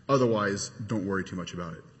strategies. Otherwise, don't worry too much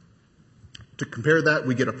about it. To compare that,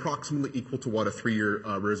 we get approximately equal to what a 3-year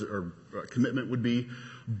commitment would be,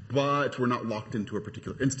 but we're not locked into a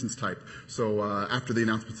particular instance type. So after the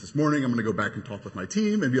announcements this morning, I'm going to go back and talk with my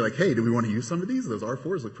team and be like, hey, do we want to use some of these? Those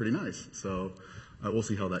R4s look pretty nice. So we'll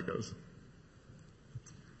see how that goes.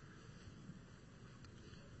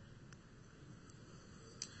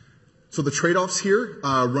 So the trade-offs here,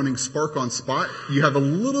 running Spark on Spot, you have a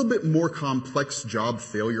little bit more complex job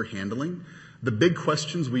failure handling. The big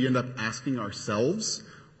questions we end up asking ourselves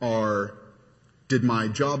are, did my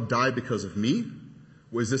job die because of me?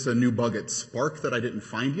 Was this a new bug at Spark that I didn't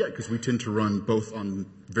find yet? Because we tend to run both on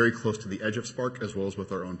very close to the edge of Spark as well as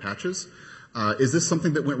with our own patches. Is this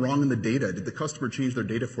something that went wrong in the data? Did the customer change their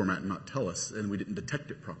data format and not tell us and we didn't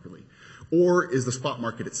detect it properly? Or is the spot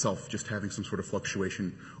market itself just having some sort of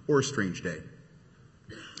fluctuation or a strange day?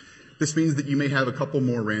 This means that you may have a couple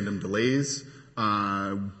more random delays.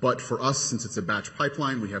 But for us, since it's a batch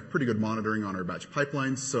pipeline, we have pretty good monitoring on our batch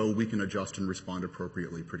pipelines, so we can adjust and respond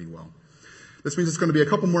appropriately pretty well. This means it's going to be a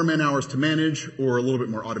couple more man hours to manage or a little bit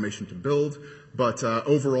more automation to build, but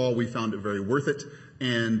overall we found it very worth it,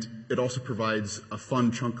 and it also provides a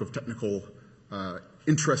fun chunk of technical,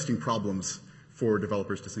 interesting problems for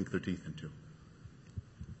developers to sink their teeth into.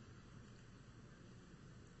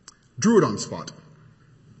 Druid on Spot.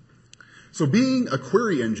 So being a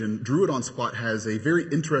query engine, Druid on Spot has a very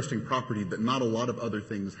interesting property that not a lot of other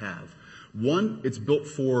things have. One, it's built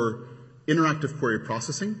for interactive query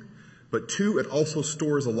processing, but two, it also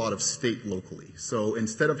stores a lot of state locally. So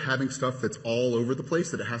instead of having stuff that's all over the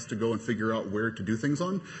place that it has to go and figure out where to do things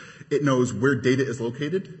on, it knows where data is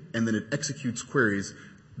located, and then it executes queries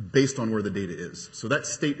based on where the data is. So that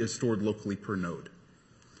state is stored locally per node.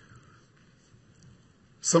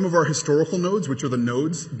 Some of our historical nodes, which are the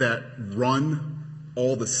nodes that run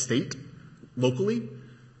all the state locally,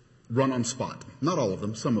 run on Spot. Not all of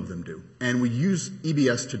them, some of them do. And we use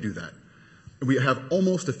EBS to do that. We have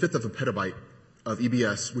almost 1/5 of a petabyte of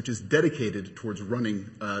EBS, which is dedicated towards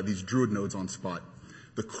running these Druid nodes on Spot.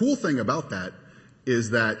 The cool thing about that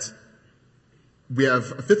is that we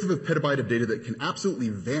have 1/5 of a petabyte of data that can absolutely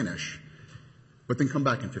vanish, but then come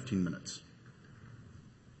back in 15 minutes.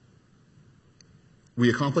 We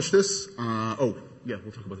accomplish this. We'll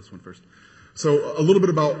talk about this one first. So a little bit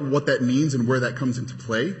about what that means and where that comes into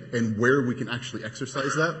play and where we can actually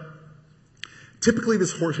exercise that. Typically,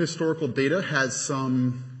 this historical data has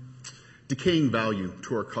some decaying value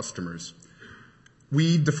to our customers.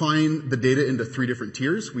 We define the data into 3 different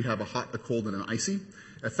tiers. We have a hot, a cold, and an icy.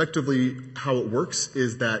 Effectively, how it works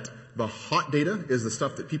is that the hot data is the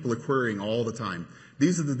stuff that people are querying all the time.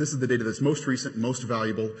 This is the data that's most recent, most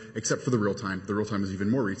valuable, except for the real time. The real time is even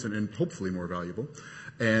more recent and hopefully more valuable.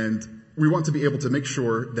 And we want to be able to make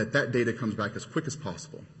sure that that data comes back as quick as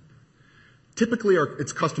possible. Typically,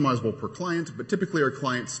 it's customizable per client, but typically our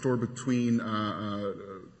clients store between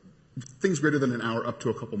things greater than an hour up to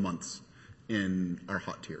a couple months in our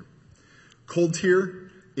hot tier. Cold tier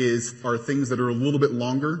are things that are a little bit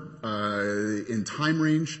longer in time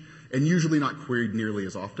range and usually not queried nearly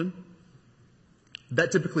as often. That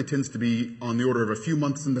typically tends to be on the order of a few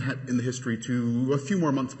months in the history to a few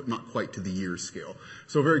more months, but not quite to the years scale.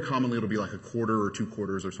 So very commonly it'll be like a quarter or 2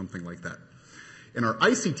 quarters or something like that. In our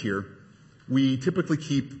icy tier, we typically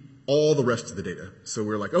keep all the rest of the data. So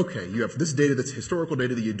we're like, okay, you have this data that's historical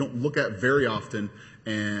data that you don't look at very often,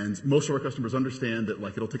 and most of our customers understand that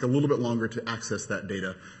it'll take a little bit longer to access that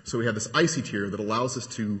data. So we have this icy tier that allows us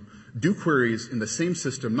to do queries in the same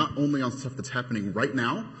system, not only on stuff that's happening right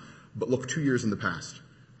now, but look 2 years in the past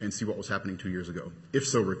and see what was happening 2 years ago, if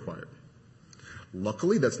so required.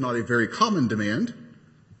 Luckily, that's not a very common demand.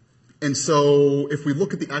 And so if we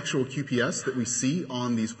look at the actual QPS that we see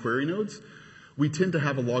on these query nodes, we tend to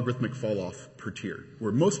have a logarithmic fall off per tier,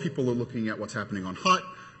 where most people are looking at what's happening on hot,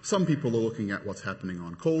 some people are looking at what's happening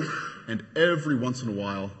on cold, and every once in a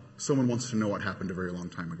while, someone wants to know what happened a very long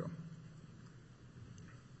time ago.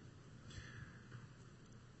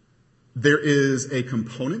 There is a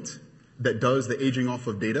component that does the aging off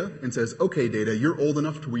of data and says, okay, data, you're old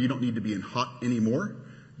enough to where you don't need to be in hot anymore.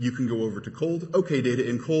 you can go over to cold. Okay, data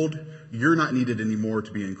in cold. You're not needed anymore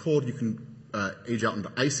to be in cold. You can age out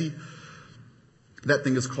into icy. That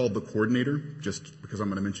thing is called the coordinator, just because I'm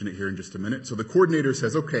going to mention it here in just a minute. So the coordinator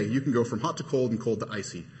says, okay, you can go from hot to cold and cold to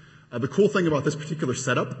icy. The cool thing about this particular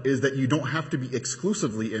setup is that you don't have to be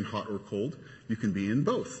exclusively in hot or cold. You can be in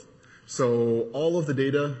both. So all of the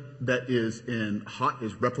data that is in hot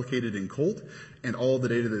is replicated in cold, and all of the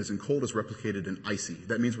data that is in cold is replicated in icy.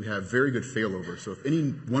 That means we have very good failover. So if any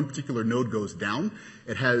one particular node goes down,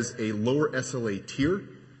 it has a lower SLA tier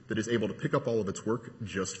that is able to pick up all of its work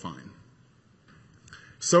just fine.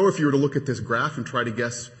 So if you were to look at this graph and try to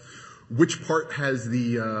guess which part has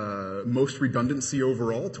the most redundancy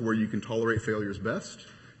overall to where you can tolerate failures best,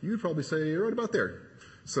 you would probably say right about there.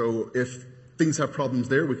 So if things have problems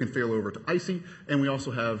there, we can fail over to icy, and we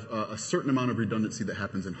also have a certain amount of redundancy that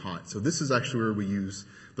happens in hot. So this is actually where we use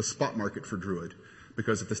the spot market for Druid,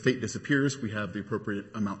 because if the state disappears, we have the appropriate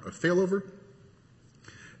amount of failover.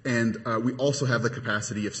 And we also have the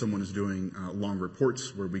capacity if someone is doing long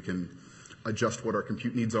reports where we can adjust what our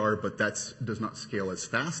compute needs are, but that does not scale as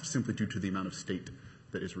fast simply due to the amount of state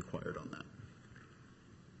that is required on that.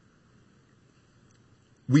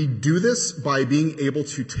 We do this by being able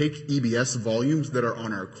to take EBS volumes that are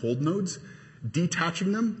on our cold nodes,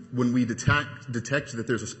 detaching them when we detect that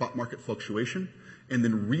there's a spot market fluctuation, and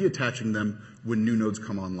then reattaching them when new nodes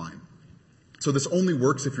come online. So this only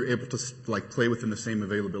works if you're able to play within the same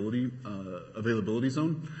availability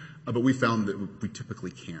zone, but we found that we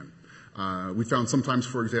typically can. We found sometimes,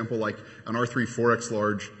 for example, like an R3 4x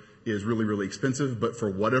large is really, really expensive, but for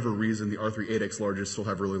whatever reason, the R3 8x larges still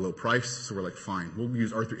have really low price, so we're like, fine, we'll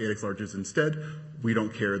use R3 8x larges instead. We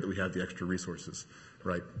don't care that we have the extra resources,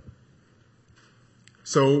 right?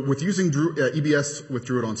 So with using EBS with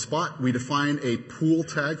Druid on Spot, we define a pool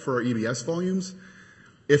tag for our EBS volumes.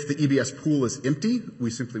 If the EBS pool is empty,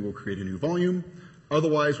 we simply will create a new volume.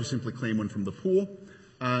 Otherwise, we simply claim one from the pool,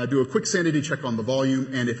 do a quick sanity check on the volume,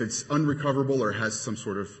 and if it's unrecoverable or has some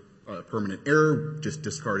sort of permanent error, just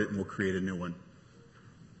discard it and we'll create a new one.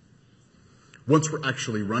 Once we're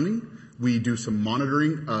actually running, we do some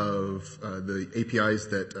monitoring of the APIs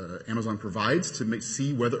that Amazon provides to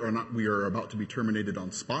see whether or not we are about to be terminated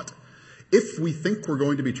on Spot. If we think we're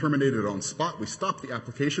going to be terminated on Spot, we stop the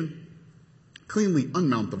application, cleanly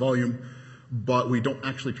unmount the volume, but we don't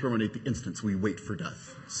actually terminate the instance. We wait for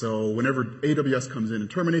death. So whenever AWS comes in and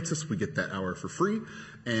terminates us, we get that hour for free.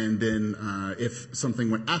 And then if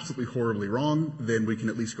something went absolutely horribly wrong, then we can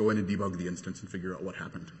at least go in and debug the instance and figure out what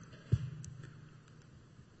happened.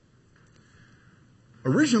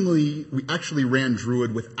 Originally, we actually ran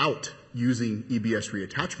Druid without using EBS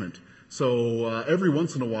reattachment. So every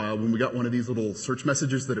once in a while, when we got one of these little search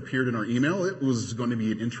messages that appeared in our email, it was going to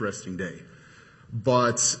be an interesting day.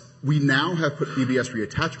 But we now have put EBS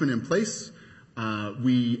reattachment in place.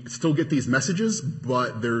 We still get these messages,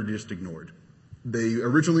 but they're just ignored. They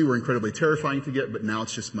originally were incredibly terrifying to get, but now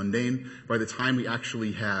it's just mundane. By the time we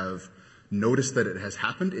actually have noticed that it has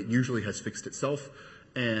happened, it usually has fixed itself,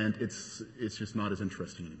 and it's just not as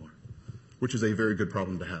interesting anymore, which is a very good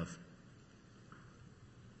problem to have.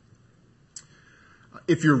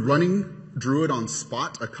 If you're running Druid on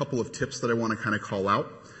Spot, a couple of tips that I want to kind of call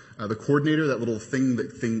out. The coordinator, that little thing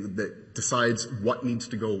that decides what needs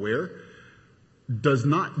to go where, does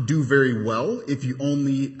not do very well if you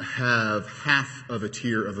only have half of a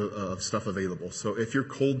tier of stuff available. So if your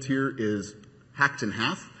cold tier is hacked in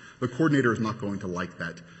half, the coordinator is not going to like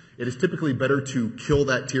that. It is typically better to kill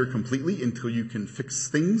that tier completely until you can fix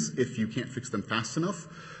things if you can't fix them fast enough,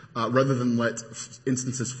 rather than let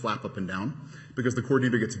instances flap up and down, because the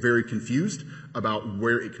coordinator gets very confused about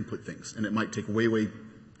where it can put things, and it might take way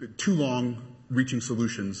too long reaching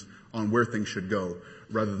solutions on where things should go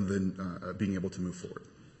rather than being able to move forward.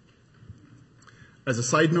 As a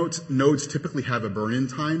side note, nodes typically have a burn-in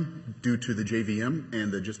time due to the JVM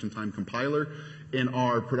and the just-in-time compiler. In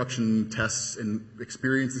our production tests and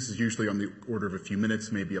experience, this is usually on the order of a few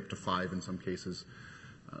minutes, maybe up to 5 in some cases.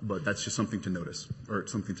 But that's just something to notice, or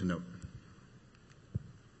something to note.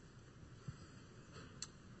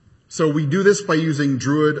 So we do this by using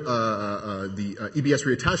Druid, the EBS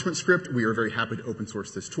reattachment script. We are very happy to open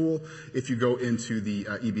source this tool. If you go into the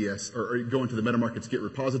EBS, or go into the MetaMarkets Git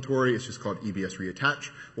repository, it's just called EBS reattach.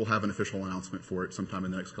 We'll have an official announcement for it sometime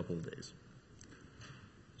in the next couple of days.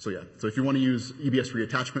 So yeah, so if you want to use EBS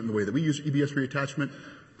reattachment in the way that we use EBS reattachment,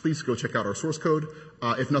 please go check out our source code.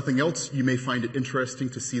 If nothing else, you may find it interesting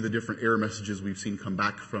to see the different error messages we've seen come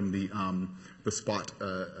back from the Spot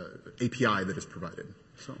API that is provided.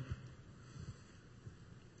 So.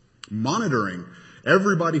 Monitoring.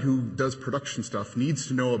 Everybody who does production stuff needs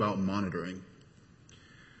to know about monitoring.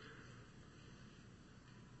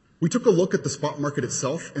 We took a look at the spot market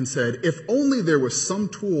itself and said, if only there was some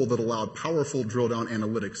tool that allowed powerful drill down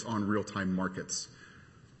analytics on real-time markets.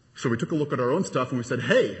 So we took a look at our own stuff and we said,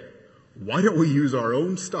 hey, why don't we use our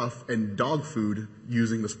own stuff and dog food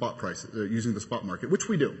using the spot price, using the spot market, which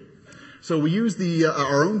we do. So we use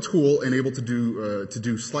our own tool and able to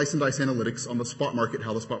do slice and dice analytics on the spot market,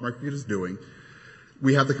 how the spot market is doing.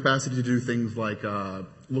 We have the capacity to do things like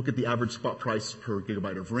look at the average spot price per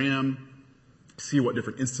gigabyte of RAM, see what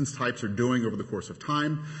different instance types are doing over the course of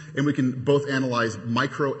time, and we can both analyze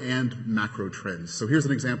micro and macro trends. So here's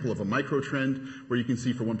an example of a micro trend where you can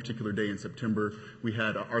see for one particular day in September, we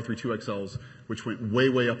had R32XLs, which went way,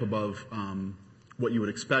 way up above what you would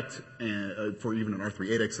expect for even an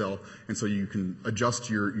R38XL, and so you can adjust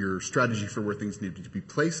your strategy for where things need to be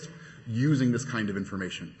placed using this kind of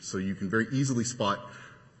information. So you can very easily spot,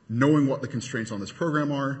 knowing what the constraints on this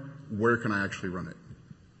program are, where can I actually run it?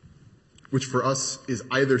 Which for us is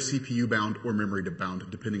either CPU bound or memory bound,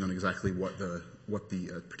 depending on exactly what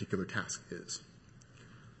the particular task is.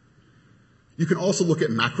 You can also look at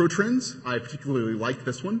macro trends. I particularly like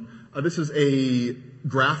this one. This is a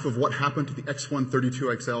graph of what happened to the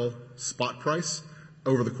X132XL spot price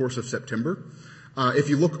over the course of September. If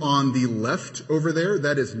you look on the left over there,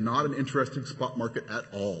 that is not an interesting spot market at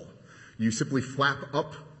all. You simply flap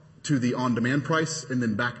up to the on-demand price and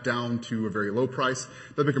then back down to a very low price.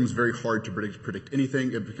 That becomes very hard to predict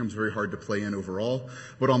anything. It becomes very hard to play in overall.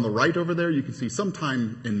 But on the right over there, you can see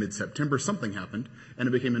sometime in mid-September something happened, and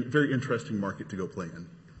it became a very interesting market to go play in.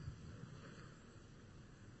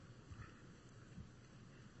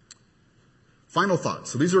 Final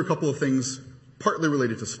thoughts. So these are a couple of things partly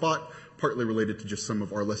related to spot, partly related to just some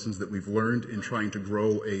of our lessons that we've learned in trying to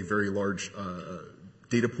grow a very large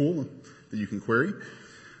data pool that you can query.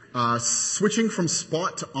 Switching from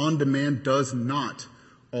spot to on-demand does not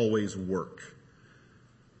always work.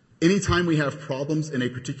 Anytime we have problems in a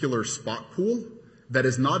particular spot pool, that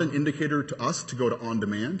is not an indicator to us to go to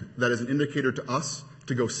on-demand. That is an indicator to us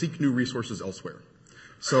to go seek new resources elsewhere.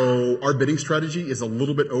 So our bidding strategy is a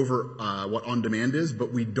little bit over what on-demand is,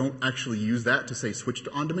 but we don't actually use that to say switch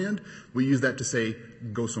to on-demand. We use that to say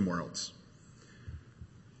go somewhere else.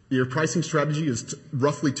 Your pricing strategy is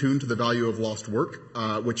roughly tuned to the value of lost work,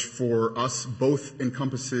 which for us both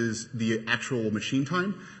encompasses the actual machine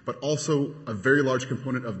time, but also a very large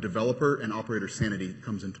component of developer and operator sanity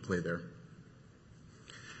comes into play there.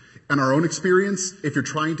 In our own experience, if you're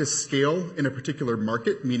trying to scale in a particular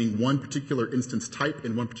market, meaning one particular instance type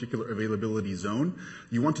in one particular availability zone,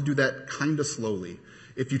 you want to do that kind of slowly.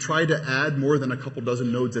 If you try to add more than a couple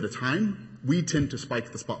dozen nodes at a time, we tend to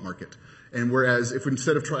spike the spot market. And whereas if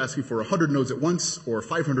instead of asking for 100 nodes at once or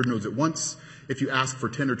 500 nodes at once, if you ask for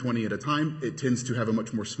 10 or 20 at a time, it tends to have a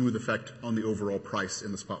much more smooth effect on the overall price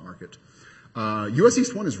in the spot market. US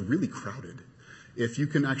East 1 is really crowded. If you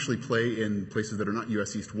can actually play in places that are not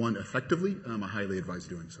US East 1 effectively, I highly advise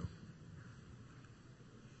doing so.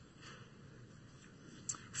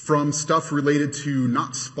 From stuff related to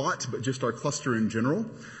not spot, but just our cluster in general,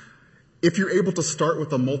 if you're able to start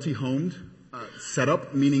with a multi-homed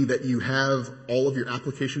setup, meaning that you have all of your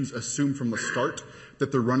applications assumed from the start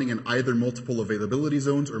that they're running in either multiple availability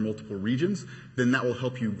zones or multiple regions, then that will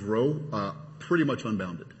help you grow pretty much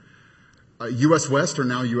unbounded. US West or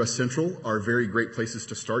now US Central are very great places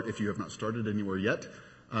to start if you have not started anywhere yet.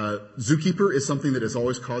 Zookeeper is something that is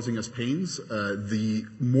always causing us pains. The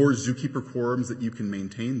more Zookeeper quorums that you can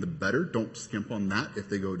maintain, the better. Don't skimp on that. If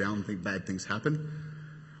they go down, bad things happen.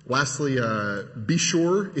 Lastly, be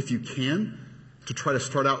sure, if you can, to try to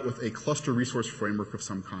start out with a cluster resource framework of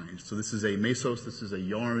some kind. So this is a Mesos, this is a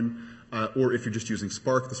Yarn, or if you're just using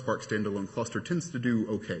Spark, the Spark standalone cluster tends to do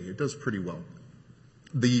okay. It does pretty well.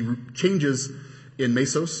 The changes in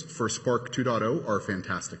Mesos for Spark 2.0 are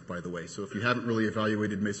fantastic, by the way. So if you haven't really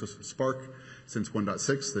evaluated Mesos and Spark since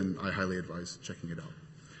 1.6, then I highly advise checking it out.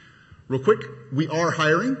 Real quick, we are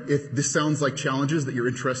hiring. If this sounds like challenges that you're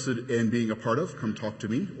interested in being a part of, come talk to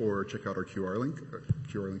me or check out our QR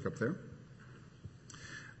link up there.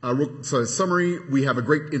 So as summary, we have a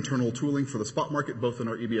great internal tooling for the spot market, both in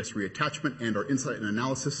our EBS reattachment and our insight and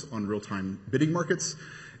analysis on real-time bidding markets.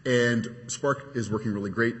 And Spark is working really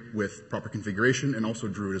great with proper configuration, and also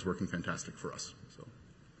Druid is working fantastic for us. So,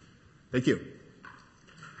 thank you.